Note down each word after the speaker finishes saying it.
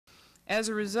As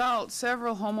a result,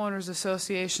 several homeowners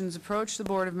associations approached the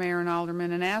Board of Mayor and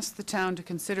Aldermen and asked the town to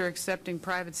consider accepting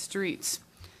private streets.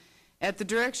 At the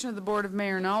direction of the Board of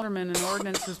Mayor and Aldermen, an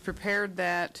ordinance was prepared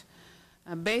that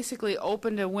basically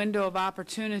opened a window of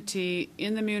opportunity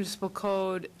in the municipal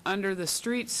code under the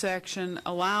streets section,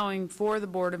 allowing for the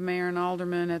Board of Mayor and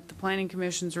Aldermen at the Planning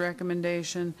Commission's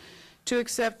recommendation to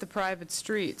accept the private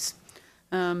streets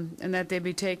and that they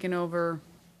be taken over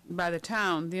by the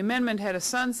town. The amendment had a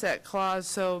sunset clause,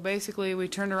 so basically we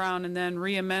turned around and then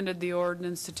re-amended the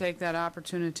ordinance to take that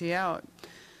opportunity out.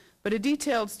 But a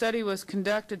detailed study was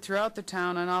conducted throughout the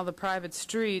town on all the private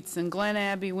streets, and Glen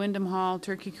Abbey, Wyndham Hall,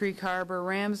 Turkey Creek Harbor,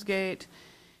 Ramsgate,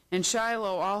 and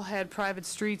Shiloh all had private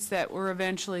streets that were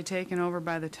eventually taken over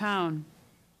by the town.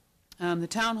 The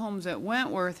townhomes at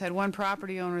Wentworth had one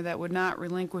property owner that would not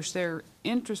relinquish their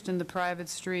interest in the private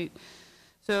street.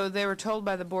 So they were told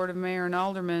by the Board of Mayor and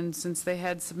Aldermen, since they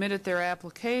had submitted their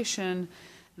application,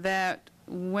 that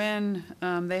when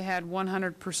they had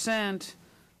 100%,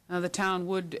 the town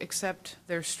would accept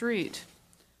their street.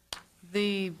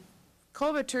 The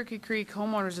Colbert Turkey Creek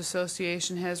Homeowners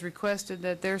Association has requested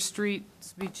that their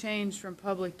streets be changed from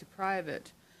public to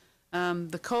private.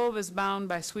 The Cove is bound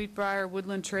by Sweetbriar,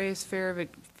 Woodland Trace,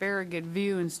 Farragut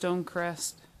View, and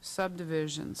Stonecrest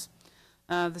subdivisions.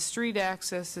 The street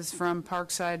access is from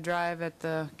Parkside Drive at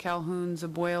the Calhoun's,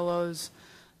 Abuelos,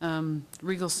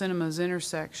 Regal Cinemas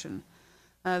intersection.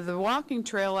 The walking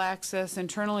trail access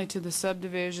internally to the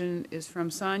subdivision is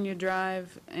from Sonia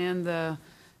Drive and the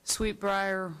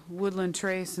Sweetbriar, Woodland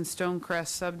Trace, and Stonecrest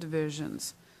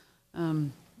subdivisions.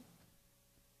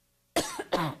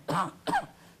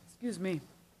 Excuse me.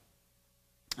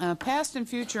 Past and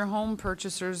future home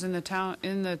purchasers in the town,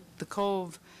 in the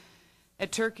Cove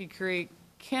at Turkey Creek,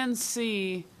 can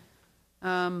see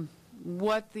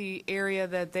what the area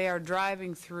that they are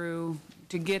driving through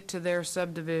to get to their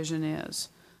subdivision is.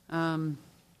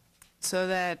 So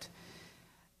that,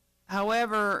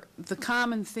 however, the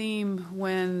common theme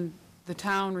when the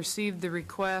town received the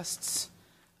requests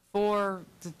to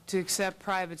accept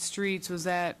private streets was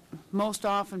that most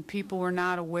often people were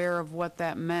not aware of what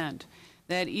that meant.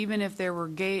 That even if there were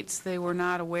gates, they were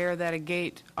not aware that a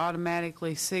gate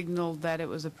automatically signaled that it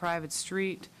was a private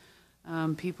street.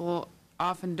 People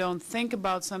often don't think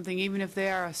about something, even if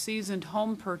they are a seasoned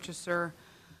home purchaser,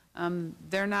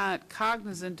 they're not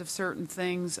cognizant of certain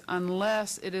things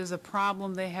unless it is a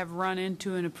problem they have run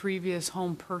into in a previous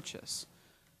home purchase.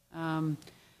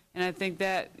 And I think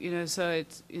that, so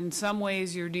it's, in some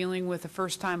ways you're dealing with a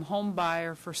first-time home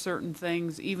buyer for certain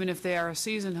things, even if they are a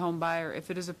seasoned home buyer.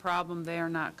 If it is a problem they are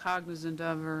not cognizant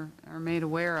of or made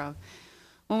aware of.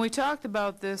 When we talked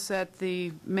about this at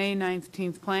the May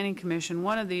 19th Planning Commission,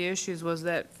 one of the issues was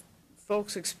that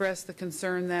folks expressed the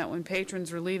concern that when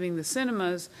patrons were leaving the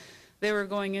cinemas, they were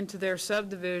going into their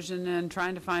subdivision and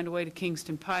trying to find a way to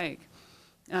Kingston Pike.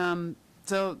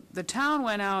 So the town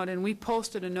went out and we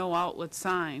posted a no outlet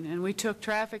sign, and we took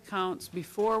traffic counts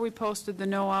before we posted the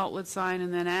no outlet sign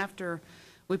and then after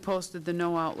we posted the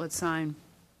no outlet sign.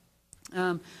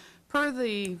 Per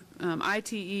the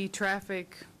ITE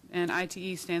traffic, and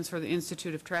ITE stands for the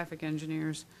Institute of Traffic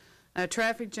Engineers,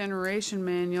 traffic generation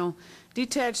manual,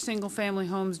 detached single-family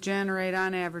homes generate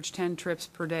on average 10 trips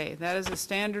per day. That is a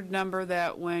standard number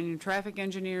that when traffic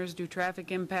engineers do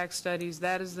traffic impact studies,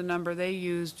 that is the number they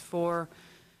used for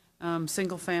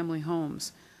single-family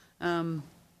homes.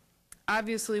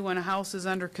 Obviously, when a house is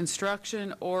under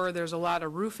construction or there's a lot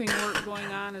of roofing work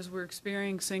going on, as we're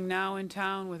experiencing now in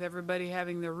town with everybody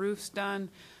having their roofs done,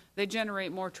 they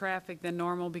generate more traffic than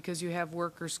normal because you have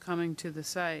workers coming to the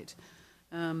site.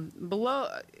 Below,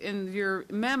 in your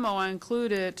memo, I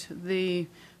included the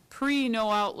pre-no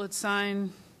outlet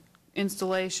sign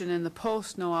installation and the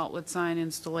post-no outlet sign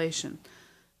installation.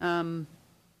 The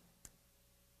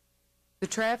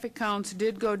traffic counts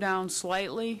did go down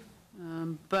slightly,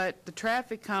 but the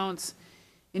traffic counts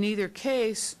in either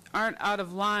case aren't out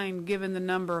of line given the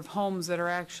number of homes that are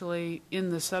actually in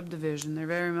the subdivision. They're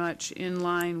very much in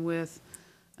line with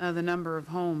the number of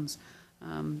homes.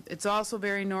 It's also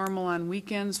very normal on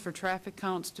weekends for traffic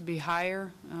counts to be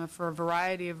higher for a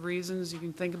variety of reasons. You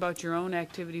can think about your own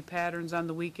activity patterns on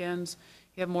the weekends.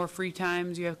 You have more free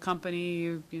times, you have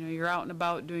company, you're out and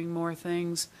about doing more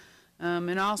things.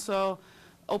 And also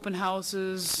open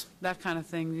houses, that kind of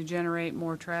thing. You generate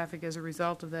more traffic as a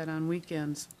result of that on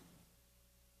weekends.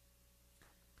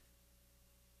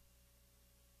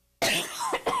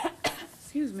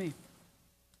 Excuse me.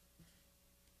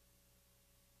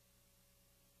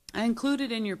 I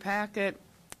included in your packet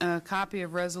a copy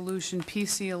of Resolution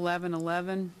PC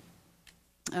 1111.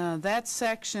 That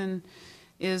section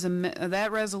is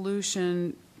that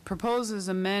resolution proposes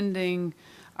amending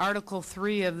Article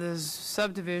 3 of the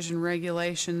subdivision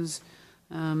regulations,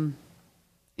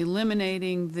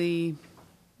 eliminating the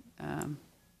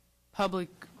public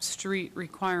street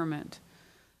requirement.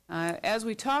 As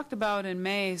we talked about in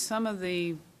May, some of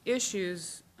the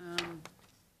issues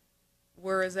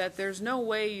were is that there's no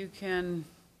way you can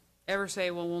ever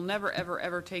say, well, we'll never, ever,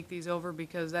 ever take these over,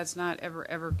 because that's not ever,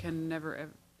 ever, can never,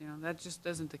 ever, you know, that just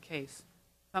isn't the case.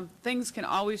 Things can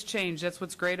always change. That's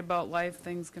what's great about life.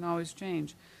 Things can always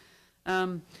change.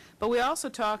 But we also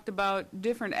talked about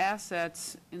different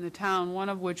assets in the town, one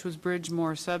of which was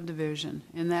Bridgemore subdivision,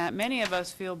 in that many of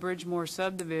us feel Bridgemore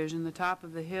subdivision, the top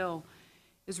of the hill,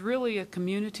 is really a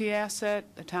community asset,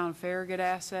 a town of Farragut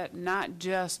asset, not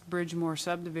just Bridgemore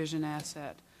subdivision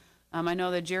asset. I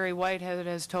know that Jerry Whitehead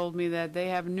has told me that they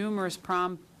have numerous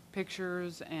prom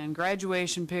pictures and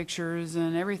graduation pictures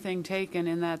and everything taken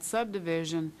in that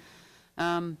subdivision.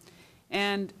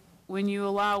 And when you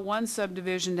allow one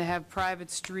subdivision to have private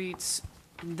streets,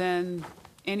 then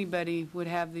anybody would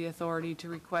have the authority to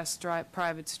request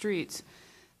private streets.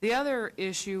 The other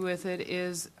issue with it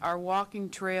is our walking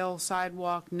trail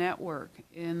sidewalk network,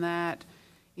 in that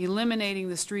eliminating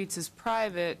the streets as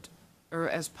private or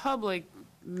as public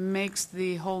makes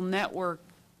the whole network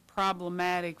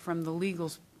problematic from the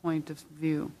legal point of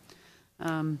view.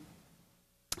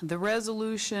 The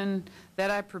resolution that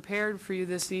I prepared for you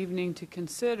this evening to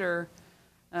consider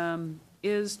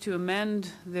is to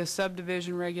amend the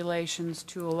subdivision regulations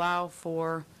to allow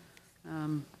for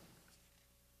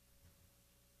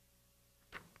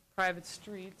private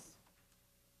streets.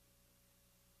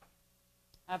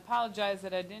 I apologize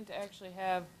that I didn't actually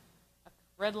have a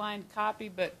red-lined copy,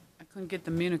 but I couldn't get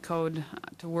the Municode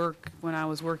to work when I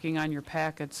was working on your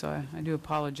packet, so I do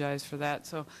apologize for that.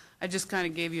 So I just kind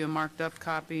of gave you a marked-up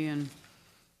copy and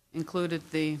included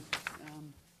the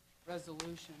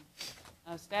resolution.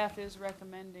 Staff is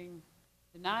recommending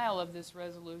denial of this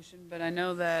resolution, but I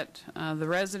know that the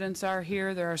residents are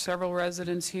here. There are several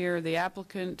residents here. The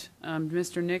applicant,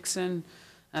 Mr. Nixon,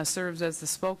 serves as the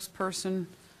spokesperson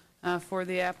for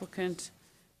the applicant,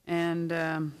 and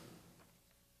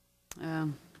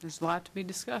there's a lot to be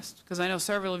discussed, because I know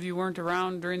several of you weren't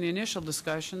around during the initial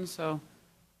discussion, so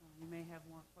you may have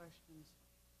more questions.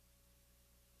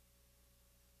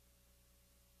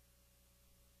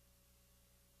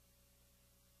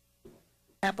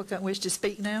 Applicant wish to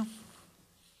speak now?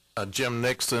 Jim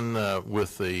Nixon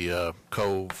with the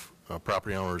Cove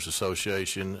Property Owners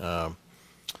Association.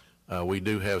 We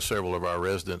do have several of our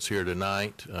residents here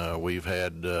tonight. We've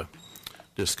had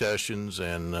discussions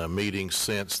and meetings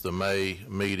since the May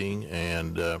meeting,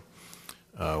 and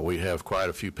we have quite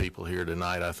a few people here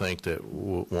tonight, I think, that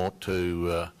want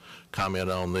to comment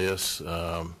on this.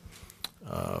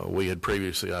 We had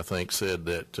previously, I think, said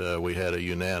that we had a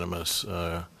unanimous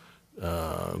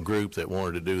group that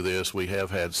wanted to do this. We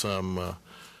have had some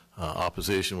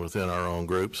opposition within our own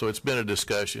group, so it's been a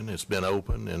discussion. It's been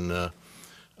open, and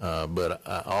but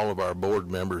all of our board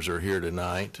members are here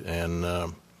tonight and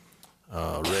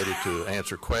ready to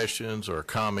answer questions or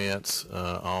comments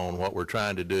on what we're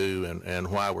trying to do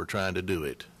and why we're trying to do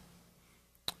it.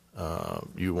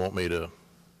 You want me to?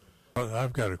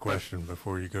 I've got a question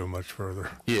before you go much further.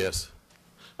 Yes.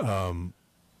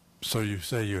 So you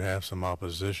say you have some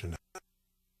opposition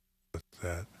with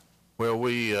that? Well,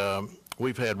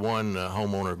 we've had one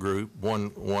homeowner group,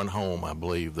 one home, I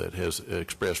believe, that has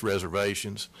expressed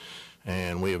reservations,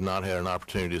 and we have not had an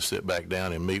opportunity to sit back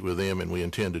down and meet with them, and we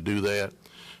intend to do that.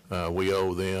 We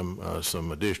owe them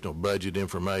some additional budget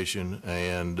information,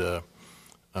 and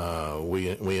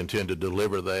we intend to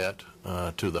deliver that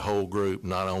to the whole group,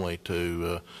 not only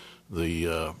to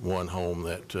the one home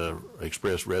that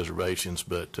expressed reservations,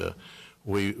 but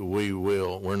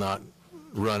we're not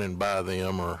running by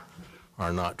them or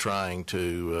are not trying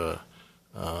to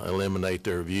eliminate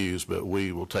their views, but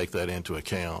we will take that into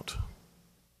account.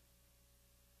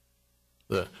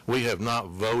 We have not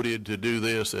voted to do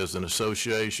this as an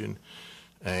association,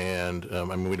 and I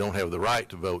mean, we don't have the right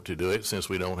to vote to do it since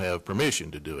we don't have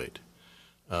permission to do it.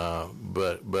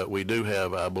 But we do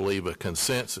have, I believe, a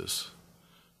consensus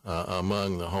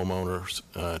among the homeowners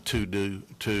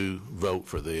to vote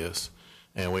for this,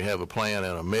 and we have a plan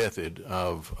and a method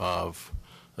of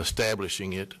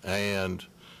establishing it and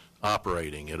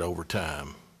operating it over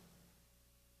time.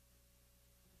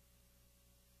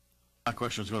 My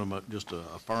question is going to just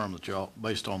affirm that y'all,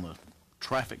 based on the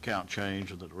traffic count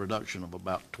change and the reduction of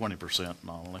about 20%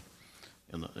 not only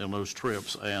in those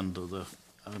trips, and the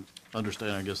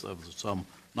understanding, I guess, of some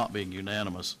not being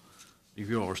unanimous, if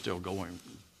you all are still going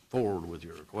forward with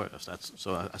your request.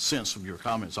 So I sense from your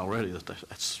comments already that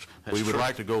that's We would true.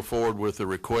 like to go forward with the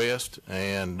request,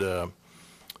 and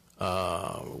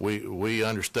we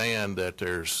understand that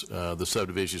there's the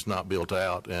subdivision is not built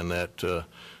out, and that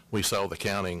we saw the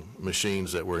counting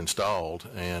machines that were installed,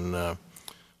 and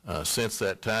since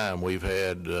that time we've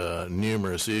had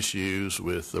numerous issues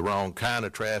with the wrong kind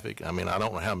of traffic. I mean, I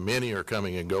don't know how many are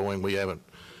coming and going. We haven't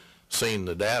seen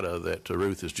the data that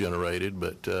Ruth has generated,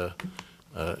 but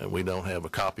we don't have a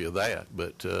copy of that.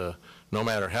 But no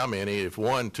matter how many, if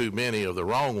one too many of the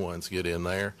wrong ones get in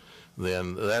there,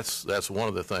 then that's one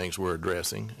of the things we're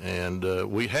addressing,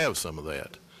 and we have some of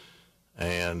that.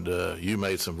 And you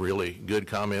made some really good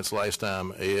comments last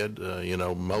time, Ed. You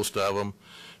know, most of them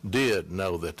did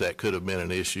know that that could have been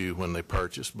an issue when they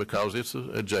purchased, because it's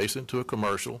adjacent to a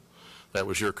commercial. That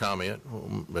was your comment,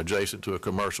 adjacent to a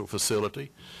commercial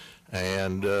facility.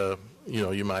 And, you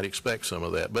know, you might expect some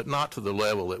of that, but not to the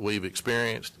level that we've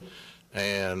experienced.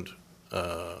 And,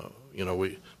 you know,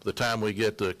 the time we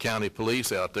get the county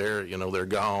police out there, you know, they're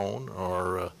gone,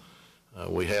 or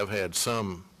we have had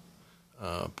some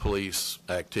police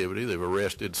activity. They've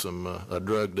arrested a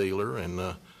drug dealer,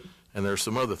 and there's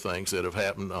some other things that have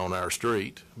happened on our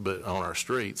streets.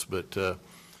 But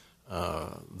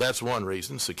that's one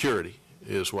reason. Security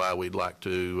is why we'd like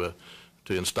to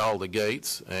install the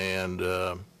gates and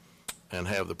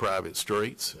have the private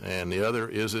streets. And the other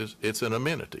is it's an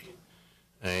amenity.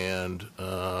 And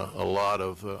a lot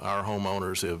of our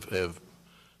homeowners have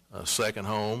second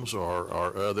homes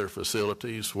or other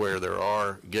facilities where there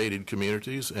are gated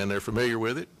communities, and they're familiar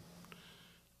with it,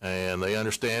 and they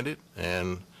understand it.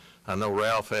 And I know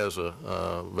Ralph has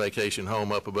a vacation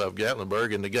home up above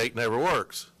Gatlinburg, and the gate never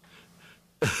works.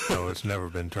 No, it's never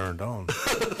been turned on.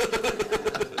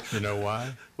 You know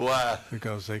why? Why?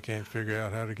 Because they can't figure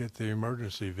out how to get the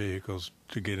emergency vehicles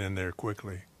to get in there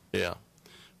quickly. Yeah.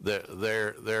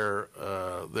 There's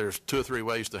 2 or 3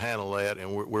 ways to handle that,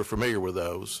 and we're familiar with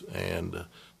those. And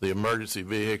the emergency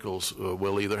vehicles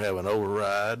will either have an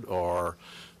override, or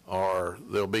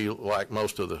they'll be like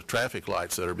most of the traffic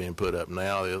lights that are being put up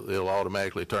now. They'll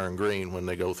automatically turn green when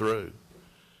they go through.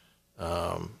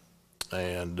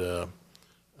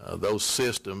 Those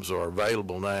systems are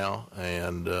available now,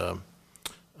 and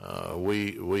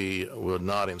we would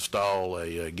not install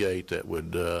a gate that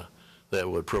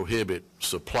would prohibit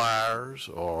suppliers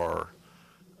or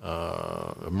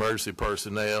emergency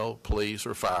personnel, police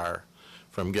or fire,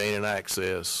 from gaining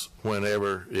access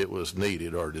whenever it was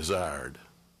needed or desired.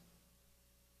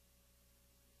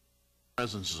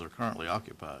 Residences are currently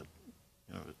occupied.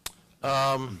 You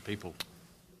know, people.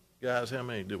 Guys, how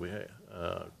many do we have?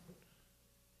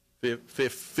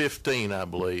 15, I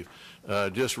believe.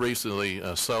 Just recently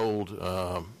sold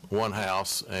one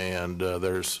house, and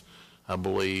there's, I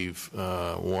believe,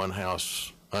 one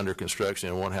house under construction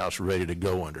and one house ready to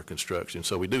go under construction.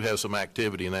 So we do have some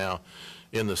activity now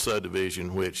in the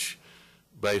subdivision, which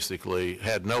basically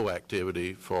had no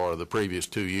activity for the previous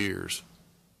 2 years.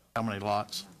 How many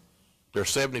lots? There are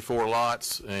 74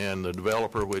 lots, and the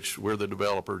developer, which we're the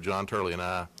developer, John Turley and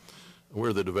I,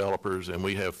 we're the developers, and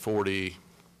we have 40,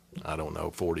 I don't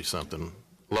know, 40-something,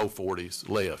 low 40s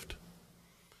left.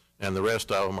 And the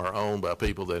rest of them are owned by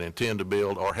people that intend to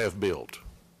build or have built.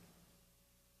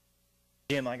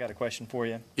 Jim, I got a question for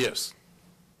you. Yes.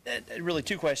 Really,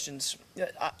 2 questions.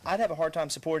 I'd have a hard time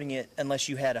supporting it unless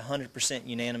you had 100%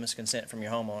 unanimous consent from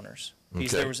your homeowners.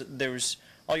 Because Okay. there was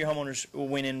all your homeowners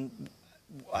went in,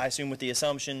 I assume, with the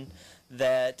assumption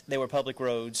that they were public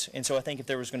roads. And so I think if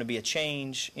there was going to be a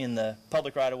change in the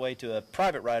public right-of-way to a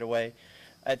private right-of-way,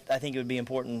 I think it would be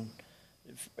important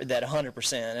that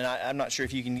 100%. And I'm not sure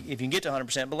if you can get to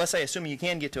 100%, but let's say, assuming you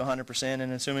can get to 100%,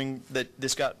 and assuming that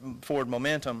this got forward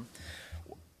momentum,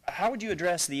 how would you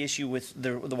address the issue with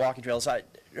the walking trails?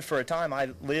 For a time, I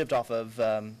lived off of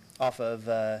well, I've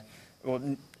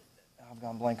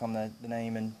gone blank on the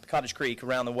name, and Cottage Creek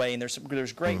around the way, and there's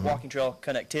great walking trail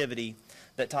connectivity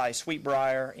that ties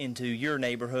Sweetbriar into your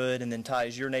neighborhood, and then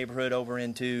ties your neighborhood over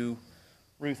into,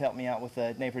 Ruth, help me out with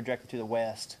the neighborhood directly to the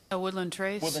west. Woodland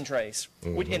Trace? Woodland Trace.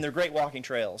 And they're great walking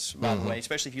trails, by the way,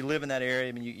 especially if you live in that area.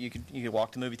 I mean, you could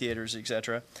walk to movie theaters,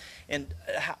 etc. And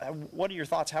what are your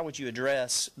thoughts? How would you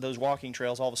address those walking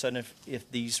trails all of a sudden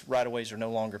if these right-of-ways are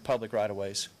no longer public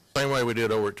right-of-ways? Same way we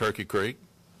did over at Turkey Creek.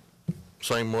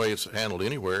 Same way it's handled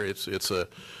anywhere. It's a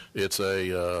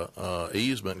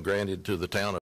easement granted to the town of